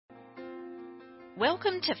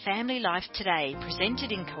Welcome to Family Life Today,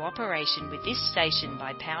 presented in cooperation with this station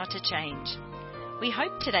by Power to Change. We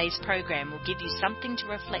hope today's program will give you something to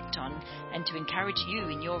reflect on and to encourage you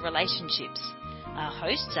in your relationships. Our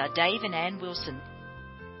hosts are Dave and Ann Wilson.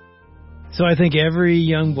 So I think every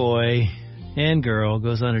young boy and girl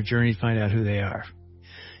goes on a journey to find out who they are.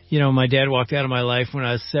 You know, my dad walked out of my life when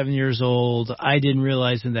I was 7 years old. I didn't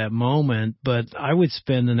realize in that moment, but I would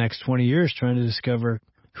spend the next 20 years trying to discover,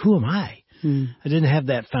 who am I? I didn't have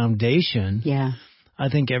that foundation. Yeah. I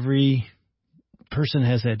think every person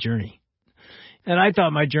has that journey. And I thought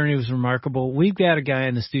my journey was remarkable. We've got a guy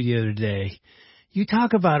in the studio today. You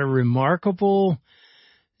talk about a remarkable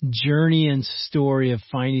journey and story of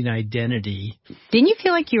finding identity. Didn't you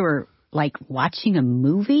feel like you were like watching a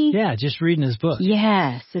movie? Yeah, just reading his book.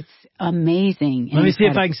 Yes, it's amazing. Let me see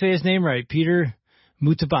if I can say his name right. Peter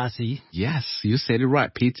Mutabazi. Yes, you said it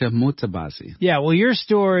right. Peter Mutabazi. Yeah, well, your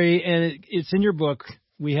story, and it's in your book,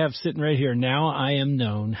 we have sitting right here, Now I Am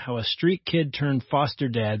Known, How a Street Kid Turned Foster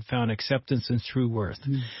Dad Found Acceptance and True Worth.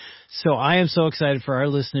 So I am so excited for our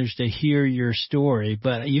listeners to hear your story,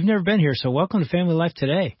 but you've never been here, so welcome to Family Life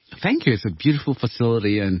Today. Thank you. It's a beautiful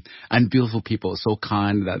facility and beautiful people, so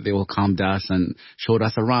kind that they welcomed us and showed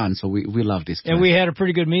us around, so we love this place. And we had a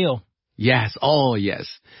pretty good meal. Yes. Oh, yes.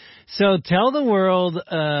 So tell the world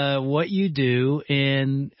what you do,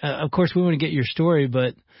 and of course we want to get your story,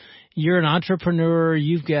 but you're an entrepreneur.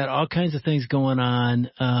 You've got all kinds of things going on.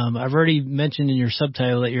 I've already mentioned in your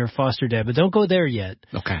subtitle that you're a foster dad, but don't go there yet.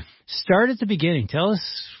 Okay. Start at the beginning. Tell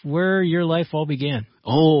us where your life all began.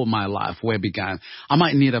 Oh, my life, where it began. I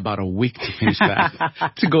might need about a week to finish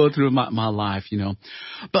that, to go through my life, you know.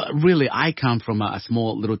 But really, I come from a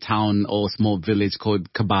small little town or small village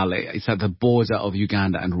called Kampala. It's at the border of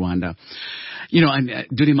Uganda and Rwanda. You know, and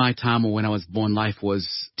during my time when I was born, life was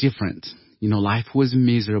different. You know, life was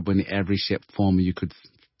miserable in every shape, form you could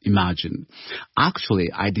imagine.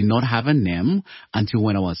 Actually, I did not have a name until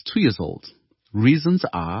when I was 2 years old. Reasons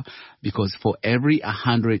are because for every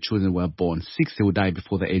 100 children were born, 60 would die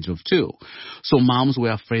before the age of 2. So moms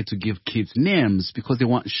were afraid to give kids names because they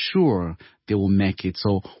weren't sure they will make it.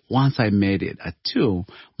 So once I made it at 2,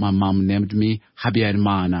 my mom named me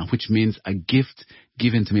Habyarimana, which means a gift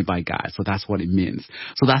given to me by God. So that's what it means.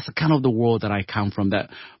 So that's kind of the world that I come from,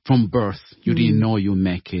 that from birth, you didn't know you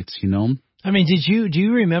make it, you know. I mean, do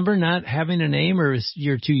you remember not having a name, or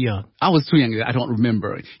you're too young? I was too young. I don't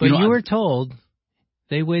remember. But you were told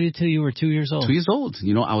they waited till you were 2 years old. 2 years old,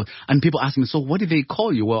 you know. And people ask me, so what did they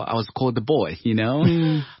call you? Well, I was called the boy, you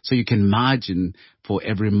know. So you can imagine for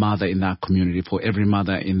every mother in that community, for every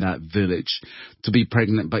mother in that village to be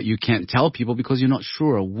pregnant, but you can't tell people because you're not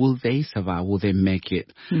sure, will they survive, will they make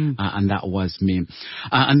it? And that was me.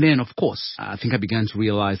 And then, of course, I think I began to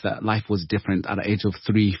realize that life was different at the age of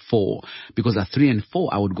 3, 4, because at 3 and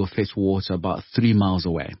 4, I would go fetch water about 3 miles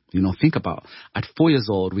away. You know, think about at 4 years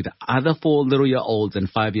old with the other 4 little-year-olds and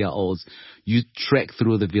 5-year-olds, you trek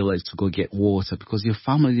through the village to go get water because your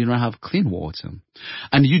family did not have clean water.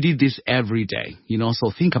 And you did this every day, you know.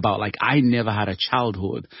 So think about, like, I never had a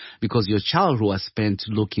childhood because your childhood was spent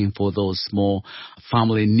looking for those small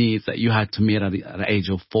family needs that you had to meet at the age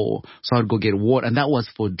of 4. So I'd go get water, and that was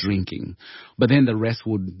for drinking. But then the rest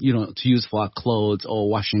would, you know, to use for our clothes or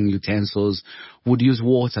washing utensils, would use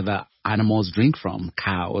water that animals drink from,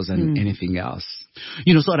 cows and anything else.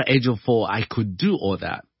 You know, so at the age of 4, I could do all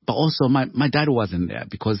that. But also my dad wasn't there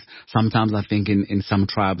because sometimes I think in some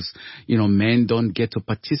tribes, you know, men don't get to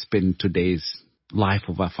participate in today's life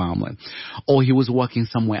of a family. Or he was working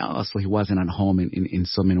somewhere else, so he wasn't at home in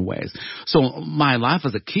so many ways. So my life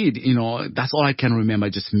as a kid, you know, that's all I can remember,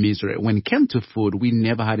 just misery. When it came to food, we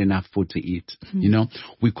never had enough food to eat. You know,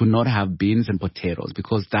 we could not have beans and potatoes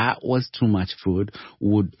because that was too much food.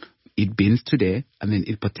 We would eat beans today and then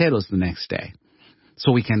eat potatoes the next day,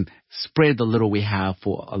 so we can spread the little we have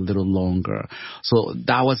for a little longer. So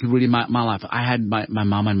that was really my life. I had my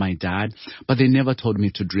mom and my dad, but they never told me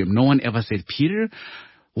to dream. No one ever said, Peter,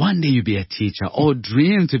 one day you'll be a teacher, or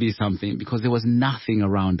dream to be something, because there was nothing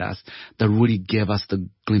around us that really gave us the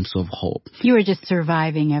glimpse of hope. You were just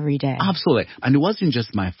surviving every day. Absolutely. And it wasn't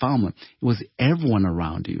just my family. It was everyone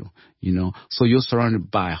around you, you know. So you're surrounded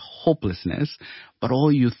by hopelessness, but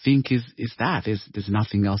all you think is that. There's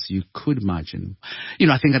nothing else you could imagine. You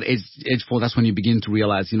know, I think at age 4, that's when you begin to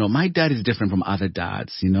realize, you know, my dad is different from other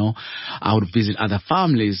dads, you know. I would visit other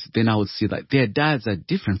families, then I would see that their dads are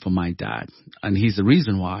different from my dad. And here's the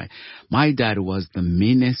reason why. My dad was the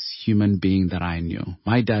meanest human being that I knew.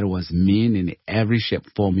 My dad was mean in every shape,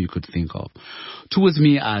 form you could think of. Towards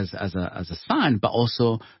me as a son, but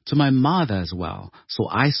also to my mother as well. So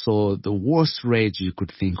I saw the worst rage you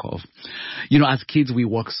could think of. As kids, we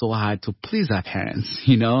work so hard to please our parents,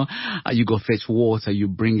 you go fetch water, you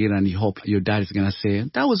bring it, and you hope your dad is going to say,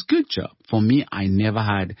 that was good job. For me, I never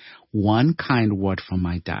had one kind word from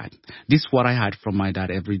my dad. This is what I had from my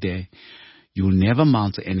dad every day. You'll never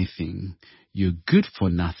amount to anything. You're good for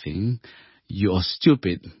nothing. You're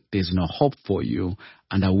stupid. There's no hope for you.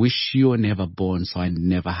 And I wish you were never born so I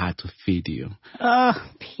never had to feed you. Oh,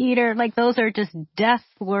 Peter, those are just death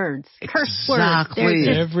words. Curse words. Exactly.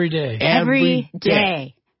 Every day. Every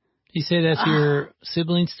day. You say that to your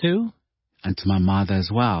siblings too? And to my mother as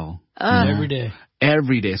well. Every day.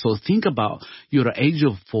 Every day. So think about you're the age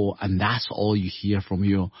of 4 and that's all you hear from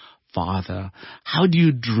your father. How do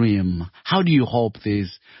you dream? How do you hope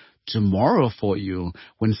there's tomorrow for you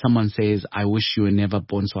when someone says, I wish you were never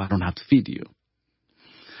born so I don't have to feed you?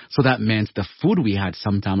 So that meant the food we had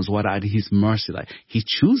sometimes was at his mercy. He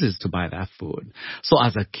chooses to buy that food. So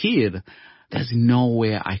as a kid, there's no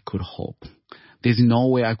way I could hope. There's no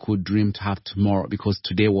way I could dream to have tomorrow because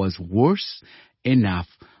today was worse enough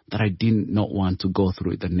that I did not want to go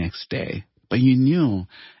through it the next day. But you knew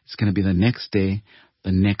it's going to be the next day,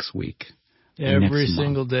 the next week. Every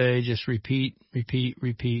single day, just repeat.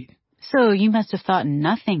 So you must have thought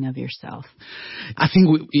nothing of yourself. I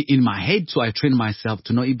think in my head too, I trained myself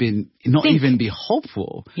to not even be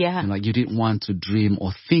hopeful. Yeah. You didn't want to dream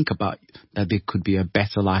or think about that there could be a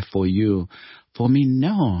better life for you. For me,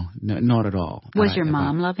 no, not at all. Was your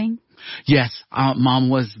mom loving? Yes, mom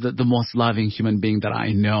was the most loving human being that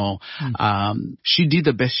I know. She did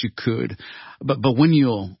the best she could, but when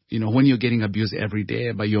you're getting abused every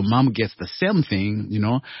day, but your mom gets the same thing,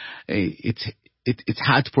 it's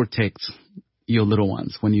hard to protect your little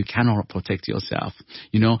ones when you cannot protect yourself.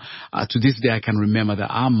 To this day, I can remember that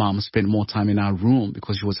our mom spent more time in our room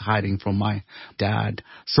because she was hiding from my dad.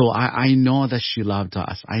 So I know that she loved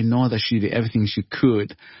us. I know that she did everything she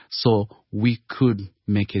could so we could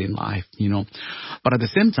make it in life, But at the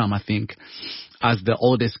same time, I think as the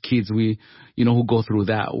oldest kids, we, who go through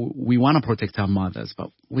that, we want to protect our mothers,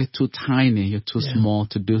 but we're too tiny, you're too small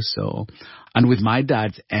to do so. And with my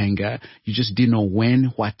dad's anger, you just didn't know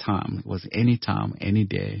when, what time. It was any time, any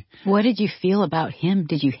day. What did you feel about him?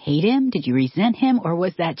 Did you hate him? Did you resent him? Or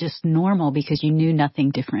was that just normal because you knew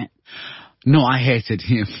nothing different? No, I hated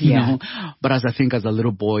him, you know. But as a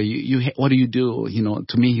little boy, what do you do?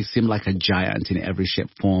 To me, he seemed like a giant in every shape,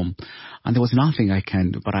 form. And there was nothing I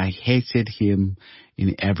can do, but I hated him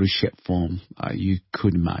in every shape, form you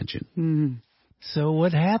could imagine. So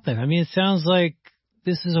what happened? I mean, it sounds like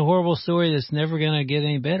this is a horrible story that's never going to get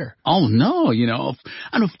any better. Oh, no,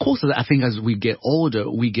 And of course, I think as we get older,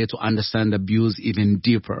 we get to understand abuse even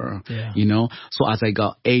deeper, So as I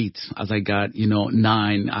got 8, as I got,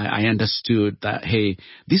 9, I understood that, hey,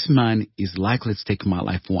 this man is likely to take my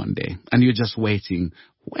life one day. And you're just waiting.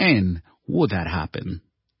 When would that happen?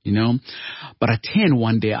 But at 10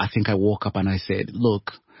 one day, I think I woke up and I said,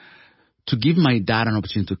 look, to give my dad an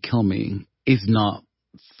opportunity to kill me is not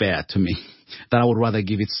fair to me. That I would rather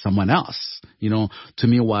give it to someone else. To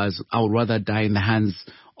me was I would rather die in the hands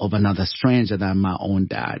of another stranger than my own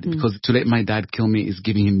dad. Because to let my dad kill me is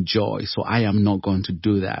giving him joy. So I am not going to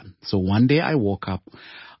do that. So one day I woke up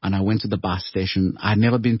and I went to the bus station. I had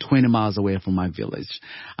never been 20 miles away from my village.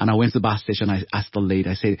 And I went to the bus station. I asked the lady,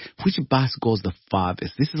 I said, which bus goes the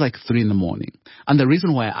farthest? This is like 3 a.m. And the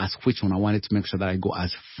reason why I asked which one, I wanted to make sure that I go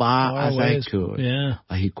as far as I could. Yeah.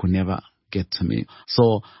 Like he could never get to me.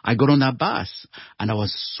 So I got on that bus and I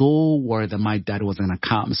was so worried that my dad was going to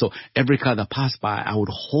come. So every car that passed by, I would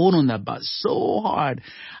hold on that bus so hard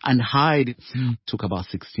and hide. It took about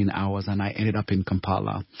 16 hours and I ended up in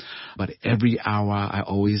Kampala. But every hour I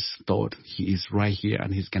always thought he is right here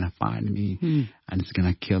and he's going to find me and he's going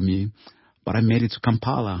to kill me. But I made it to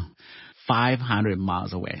Kampala, 500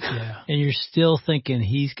 miles away. Yeah. And you're still thinking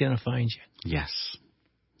he's going to find you. Yes.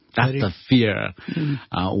 That's the fear.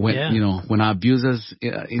 When our abusers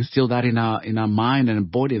instill that in our mind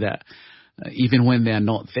and body that even when they're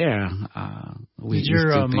not there, Did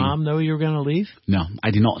your mom know you were going to leave? No,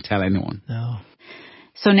 I did not tell anyone. No.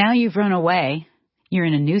 So now you've run away. You're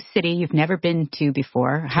in a new city you've never been to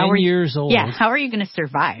before. 10 years old. Yeah, how are you going to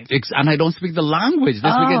survive? And I don't speak the language. They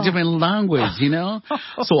speak a different language,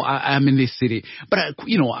 So I'm in this city. But,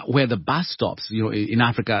 where the bus stops, in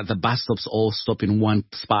Africa, the bus stops all stop in one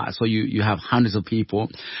spot. So you have hundreds of people.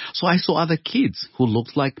 So I saw other kids who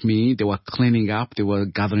looked like me. They were cleaning up. They were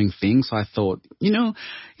gathering things. So I thought,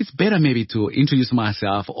 it's better maybe to introduce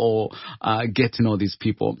myself or get to know these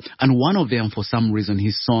people. And one of them, for some reason,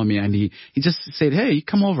 he saw me and he just said, hey, hey,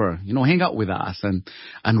 come over, hang out with us.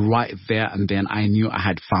 And right there and then I knew I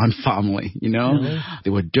had found family, Really? They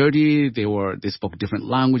were dirty. They spoke different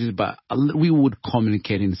languages, but we would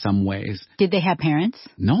communicate in some ways. Did they have parents?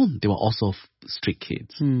 No, they were also street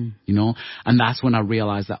kids, and that's when I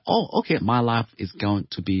realized that, okay, my life is going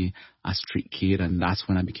to be a street kid. And that's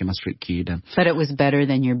when I became a street kid. But it was better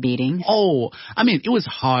than your beatings? It was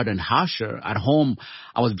hard and harsher. At home,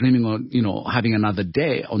 I was dreaming of, having another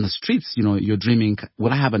day. On the streets, you're dreaming,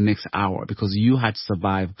 will I have a next hour? Because you had to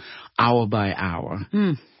survive hour by hour.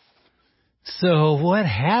 So what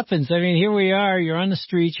happens? Here we are. You're on the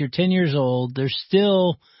streets. You're 10 years old. There's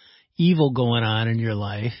still evil going on in your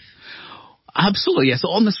life. Absolutely, yeah. So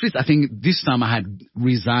on the streets, I think this time I had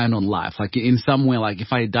resigned on life. Like in some way, like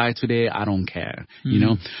if I die today, I don't care,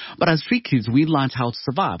 But as street kids, we learned how to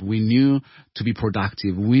survive. We knew to be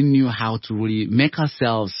productive. We knew how to really make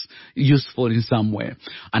ourselves useful in some way.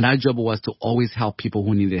 And our job was to always help people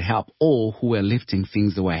who needed help or who were lifting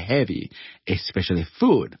things that were heavy, especially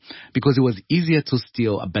food. Because it was easier to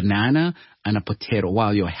steal a banana and a potato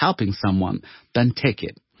while you're helping someone than take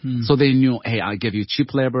it. So they knew, hey, I give you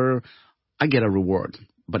cheap labor, I get a reward.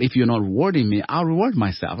 But if you're not rewarding me, I'll reward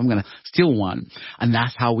myself. I'm going to steal one. And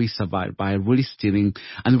that's how we survived, by really stealing.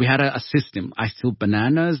 And we had a system. I steal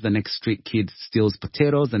bananas. The next street kid steals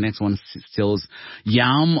potatoes. The next one steals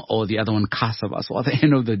yam, or the other one cassava. So at the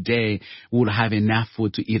end of the day, we would have enough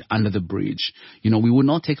food to eat under the bridge. We would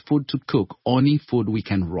not take food to cook, only food we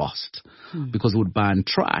can roast, because we would burn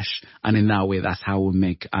trash. And in that way, that's how we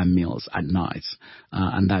make our meals at night.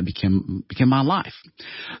 And that became my life.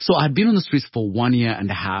 So I'd been on the streets for 1 year and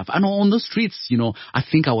a half. And on the streets, I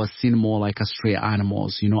think I was seen more like a stray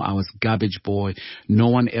animals. I was garbage boy. No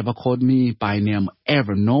one ever called me by name,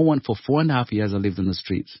 ever. No one, for 4.5 years I lived on the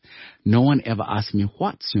streets. No one ever asked me,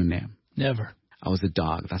 what's your name? Never. I was a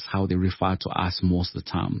dog. That's how they referred to us most of the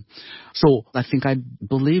time. So I think I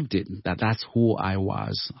believed it, that's who I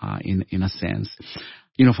was, in a sense.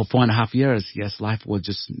 For 4.5 years, yes, life was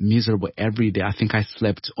just miserable every day. I think I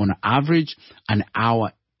slept on average an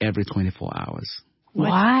hour every 24 hours.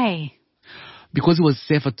 Why? Because it was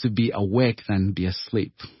safer to be awake than be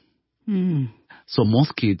asleep. So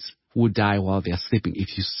most kids would die while they're sleeping.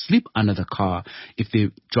 If you sleep under the car, if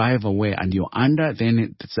they drive away and you're under,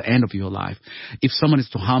 then it's the end of your life. If someone is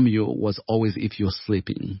to harm you, was always if you're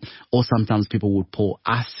sleeping. Or sometimes people would pour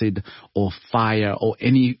acid or fire or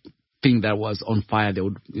anything that was on fire, they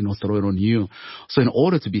would, throw it on you. So in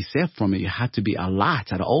order to be safe from it, you had to be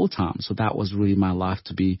alert at all times. So that was really my life,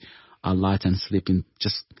 to be alert and sleeping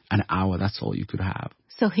just an hour. That's all you could have.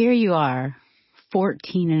 So here you are,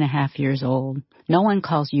 14 and a half years old. No one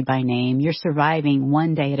calls you by name. You're surviving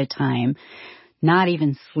one day at a time, not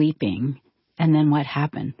even sleeping. And then what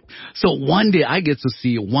happened? So one day I get to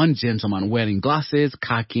see one gentleman wearing glasses,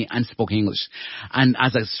 khaki, and spoke English. And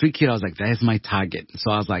as a street kid, I was like, that's my target.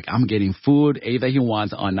 So I was like, I'm getting food, either he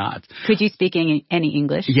wants or not. Could you speak any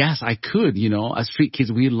English? Yes, I could. As street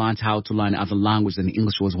kids, we learned how to learn other languages, and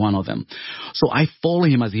English was one of them. So I follow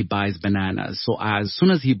him as he buys bananas. So as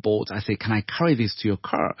soon as he bought, I said, can I carry this to your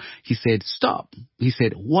car? He said, stop. He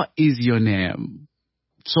said, what is your name?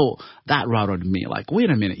 So that rattled me, like,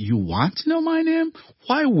 wait a minute, you want to know my name?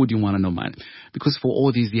 Why would you want to know my name? Because for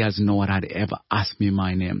all these years, no one had ever asked me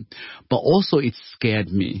my name. But also it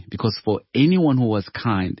scared me, because for anyone who was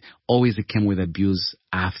kind, always it came with abuse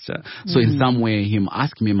after. So in some way, him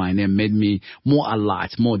asking me my name made me more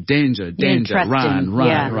alert, more danger,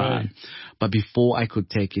 run. But before I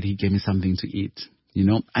could take it, he gave me something to eat.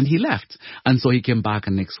 And he left. And so he came back,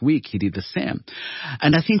 and next week he did the same.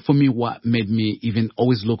 And I think for me, what made me even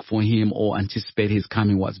always look for him or anticipate his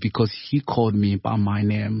coming was because he called me by my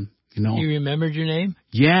name, He remembered your name?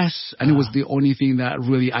 Yes. And it was the only thing that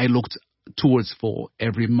really I looked towards for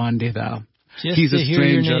every Monday, that just he's a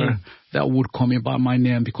stranger that would call me by my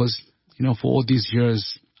name, because, for all these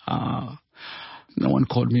years, no one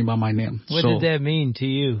called me by my name. What did that mean to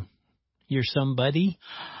you? You're somebody?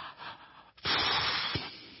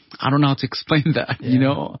 I don't know how to explain that,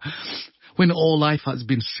 when all life has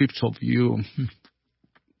been stripped of you,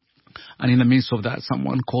 and in the midst of that,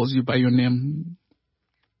 someone calls you by your name.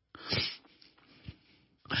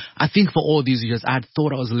 I think for all these years, I had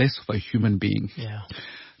thought I was less of a human being. Yeah.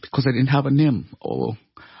 Because I didn't have a name, or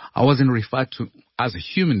I wasn't referred to as a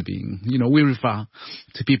human being. We refer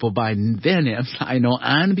to people by their names. I know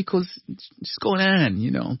Anne because she's called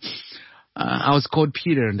Anne, I was called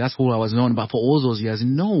Peter, and that's who I was known about for all those years.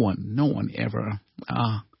 No one ever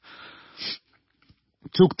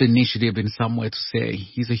took the initiative in some way to say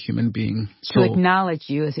he's a human being. To acknowledge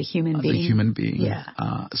you as a human being. As a human being. Yeah.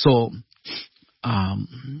 So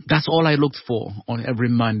That's all I looked for on every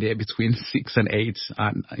Monday between 6 and 8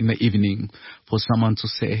 in the evening, for someone to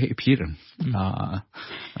say, "Hey, Peter."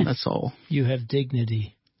 That's all. You have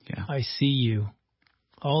dignity. Yeah. I see you.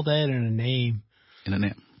 All that in a name. In a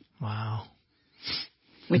name. Wow.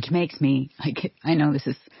 Which makes me, I know this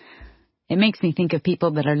is, it makes me think of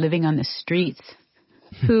people that are living on the streets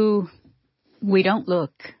who we don't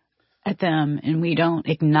look at them and we don't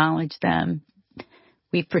acknowledge them.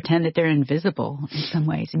 We pretend that they're invisible in some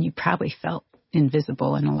ways, and you probably felt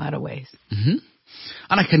invisible in a lot of ways. Mm-hmm.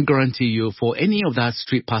 And I can guarantee you, for any of that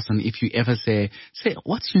street person, if you ever say,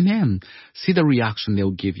 "What's your name?" see the reaction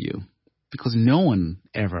they'll give you. Because no one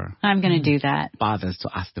ever I'm going to do that. bothers to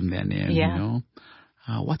ask them their name, yeah. you know.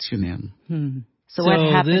 What's your name? So what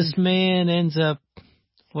happened? This man ends up,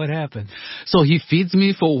 what happened? So he feeds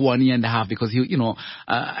me for 1 year and a half because he,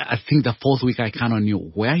 I think the 4th week I kind of knew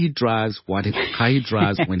where he drives, what car he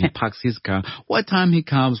drives, when he parks his car, what time he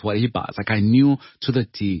comes, what he buys. Like I knew to the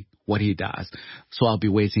T what he does. So I'll be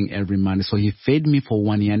waiting every Monday. So he fed me for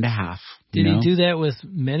 1 year and a half. Did he do that with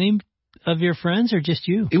many of your friends or just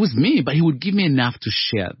you? It was me, but he would give me enough to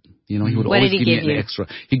share. He would what always did he give me you? extra.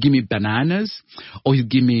 He'd give me bananas, or he'd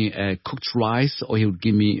give me cooked rice, or he would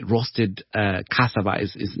give me roasted cassava,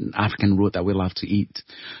 is an African root that we love to eat,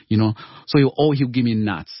 So he'll give me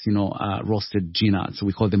nuts, roasted G-nuts.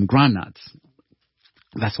 We call them groundnuts.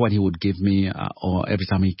 That's what he would give me or every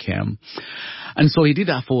time he came. And so he did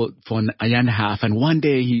that for a year and a half. And one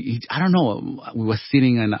day, he I don't know, we were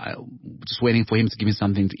sitting and just waiting for him to give me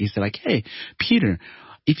something to eat. He said, like, "Hey, Peter,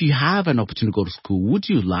 if you have an opportunity to go to school, would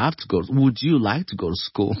you like to go to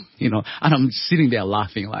school?" And I'm sitting there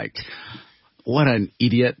laughing like, what an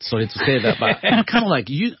idiot, sorry to say that, but I'm kind of like,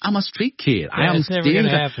 I'm a street kid. Yeah, I am it's never going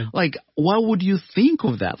to happen. Like, why would you think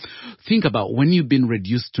of that? Think about when you've been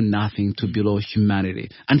reduced to nothing, to below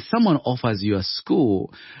humanity, and someone offers you a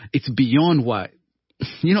school, it's beyond what,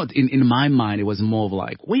 in my mind, it was more of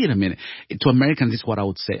like, wait a minute. To Americans, this is what I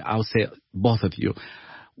would say. I would say, both of you,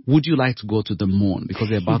 would you like to go to the moon? Because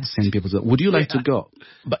they're about to send people to, would you like to go?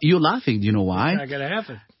 But you're laughing. Do you know why? It's not going to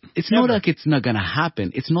happen. It's not like it's not going to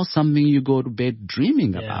happen. It's not something you go to bed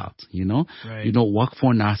dreaming about, Right. You don't work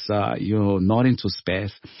for NASA. You're not into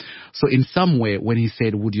space. So in some way, when he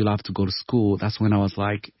said, would you love to go to school? That's when I was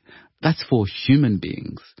like, that's for human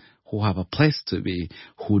beings who have a place to be,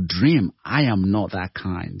 who dream. I am not that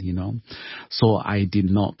kind, So I did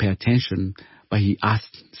not pay attention. But he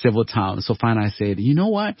asked several times. So finally I said, you know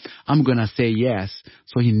what? I'm going to say yes.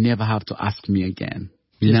 So he never have to ask me again.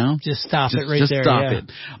 Just stop it right just there. Stop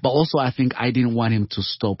it. But also I think I didn't want him to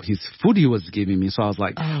stop his food he was giving me. So I was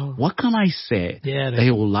like, what can I say that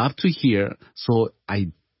he will love to hear? So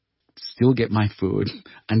I still get my food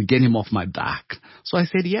and get him off my back. So I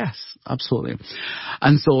said, yes, absolutely.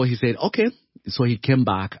 And so he said, okay. So he came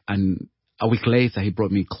back, and a week later he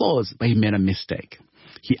brought me clothes, but he made a mistake.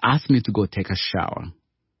 He asked me to go take a shower.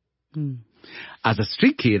 As a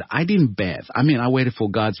street kid, I didn't bathe. I waited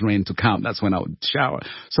for God's rain to come. That's when I would shower.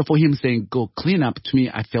 So for him saying, go clean up, to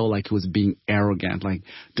me, I felt like he was being arrogant. Like,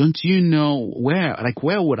 don't you know where? Like,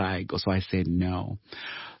 where would I go? So I said, no.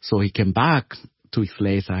 So he came back 2 weeks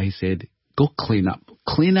later. He said, go clean up.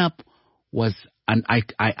 Clean up was, and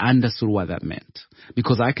I understood what that meant,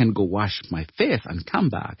 because I can go wash my face and come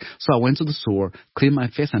back. So I went to the store, cleaned my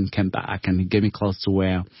face, and came back, and he gave me clothes to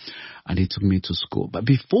wear, and he took me to school. But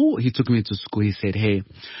before he took me to school, he said, hey,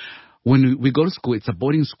 when we go to school, it's a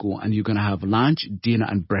boarding school, and you're going to have lunch, dinner,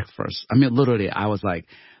 and breakfast. Literally, I was like,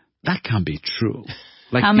 that can't be true.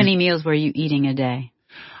 Like, how many meals were you eating a day?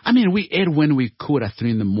 We ate when we could at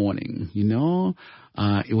 3 a.m,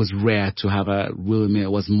 it was rare to have a real meal.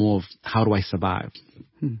 It was more of, how do I survive?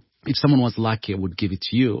 If someone was lucky, I would give it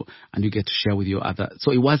to you, and you get to share with your other.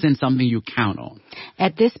 So it wasn't something you count on.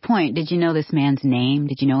 At this point, did you know this man's name?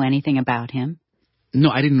 Did you know anything about him? No,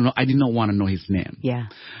 I didn't know. I did not want to know his name. Yeah.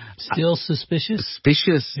 Still suspicious?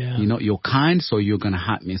 Suspicious. Yeah. You're kind, so you're going to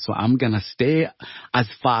hurt me. So I'm going to stay as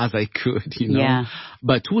far as I could, Yeah.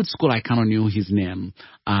 But towards school, I kind of knew his name.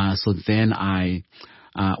 So then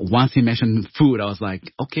once he mentioned food, I was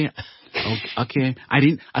like, okay.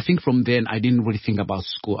 I think from then, I didn't really think about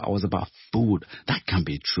school. I was about food. That can't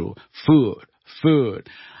be true. Food.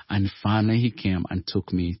 And finally he came and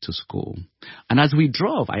took me to school. And as we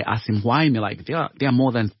drove, I asked him, why me? Like, there are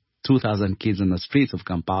more than 2,000 kids in the streets of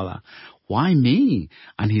Kampala. Why me?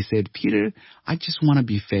 And he said, Peter, I just want to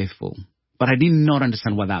be faithful. But I did not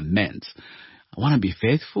understand what that meant. I want to be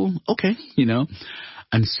faithful? Okay,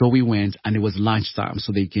 And so we went, and it was lunchtime,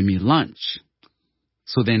 so they gave me lunch.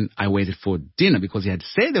 So then I waited for dinner because he had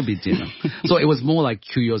said there'll be dinner. So it was more like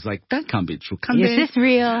curious, like, that can't be true. Is this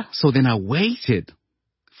real? So then I waited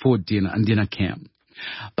for dinner, and dinner came.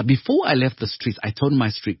 But before I left the streets, I told my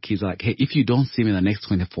street kids, like, hey, if you don't see me in the next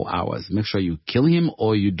 24 hours, make sure you kill him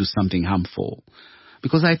or you do something harmful.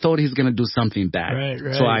 Because I thought he's going to do something bad.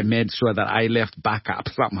 Right. So I made sure that I left backup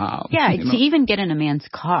somehow. Yeah, to even get in a man's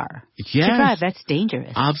car. Yes. To drive, that's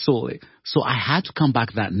dangerous. Absolutely. So I had to come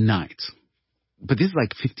back that night. But this is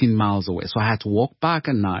like 15 miles away. So I had to walk back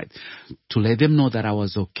at night to let them know that I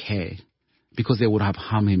was okay. Because they would have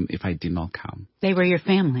harmed him if I did not come. They were your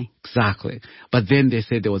family. Exactly. But then they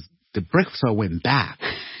said there was the breakfast, so I went back.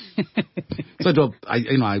 So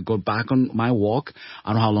I go back on my walk. I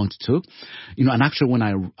don't know how long it took. And actually when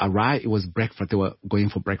I arrived, it was breakfast. They were going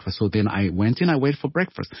for breakfast. So then I went in, I waited for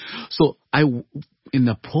breakfast. So in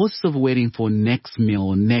the process of waiting for next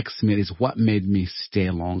meal is what made me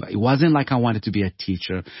stay longer. It wasn't like I wanted to be a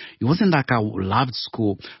teacher. It wasn't like I loved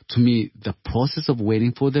school. To me, the process of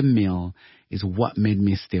waiting for the meal is what made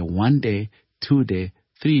me stay 1 day, 2 day,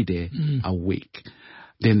 3 day, a week.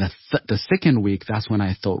 Then the second week, that's when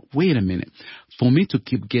I thought, wait a minute. For me to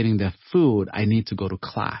keep getting the food, I need to go to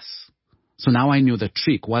class. So now I knew the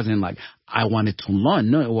trick wasn't like I wanted to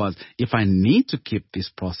learn. No, it was if I need to keep this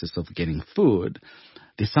process of getting food,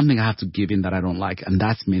 there's something I have to give in that I don't like, and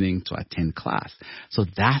that's meaning to attend class. So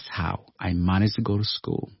that's how I managed to go to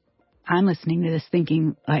school. I'm listening to this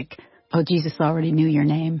thinking like, oh, Jesus already knew your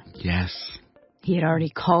name. Yes. He had already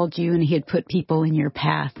called you and he had put people in your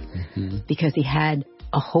path because he had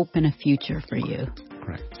a hope and a future for you.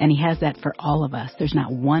 Correct. And he has that for all of us. There's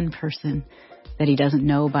not one person that he doesn't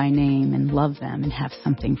know by name and love them and have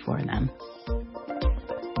something for them.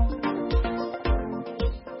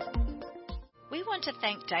 We want to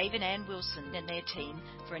thank Dave and Ann Wilson and their team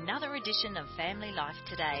for another edition of Family Life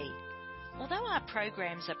Today. Although our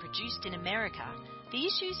programs are produced in America, the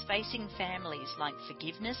issues facing families like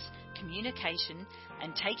forgiveness, communication,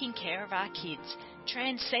 and taking care of our kids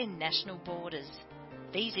transcend national borders.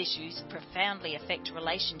 These issues profoundly affect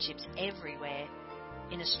relationships everywhere.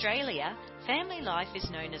 In Australia, Family Life is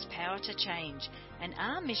known as Power to Change, and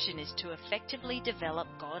our mission is to effectively develop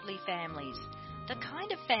godly families, the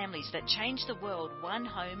kind of families that change the world one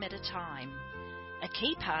home at a time. A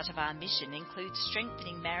key part of our mission includes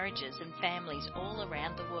strengthening marriages and families all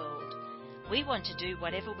around the world. We want to do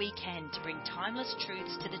whatever we can to bring timeless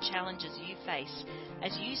truths to the challenges you face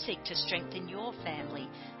as you seek to strengthen your family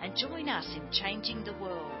and join us in changing the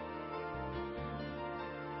world.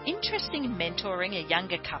 Interested in mentoring a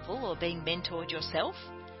younger couple or being mentored yourself?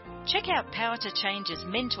 Check out Power to Change's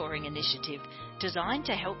mentoring initiative designed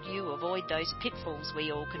to help you avoid those pitfalls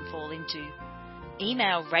we all can fall into.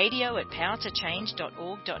 Email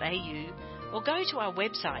radio@powertochange.org.au or go to our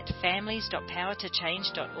website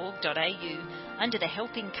families.powertochange.org.au under the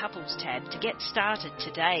Helping Couples tab to get started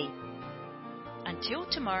today. Until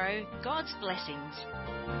tomorrow, God's blessings.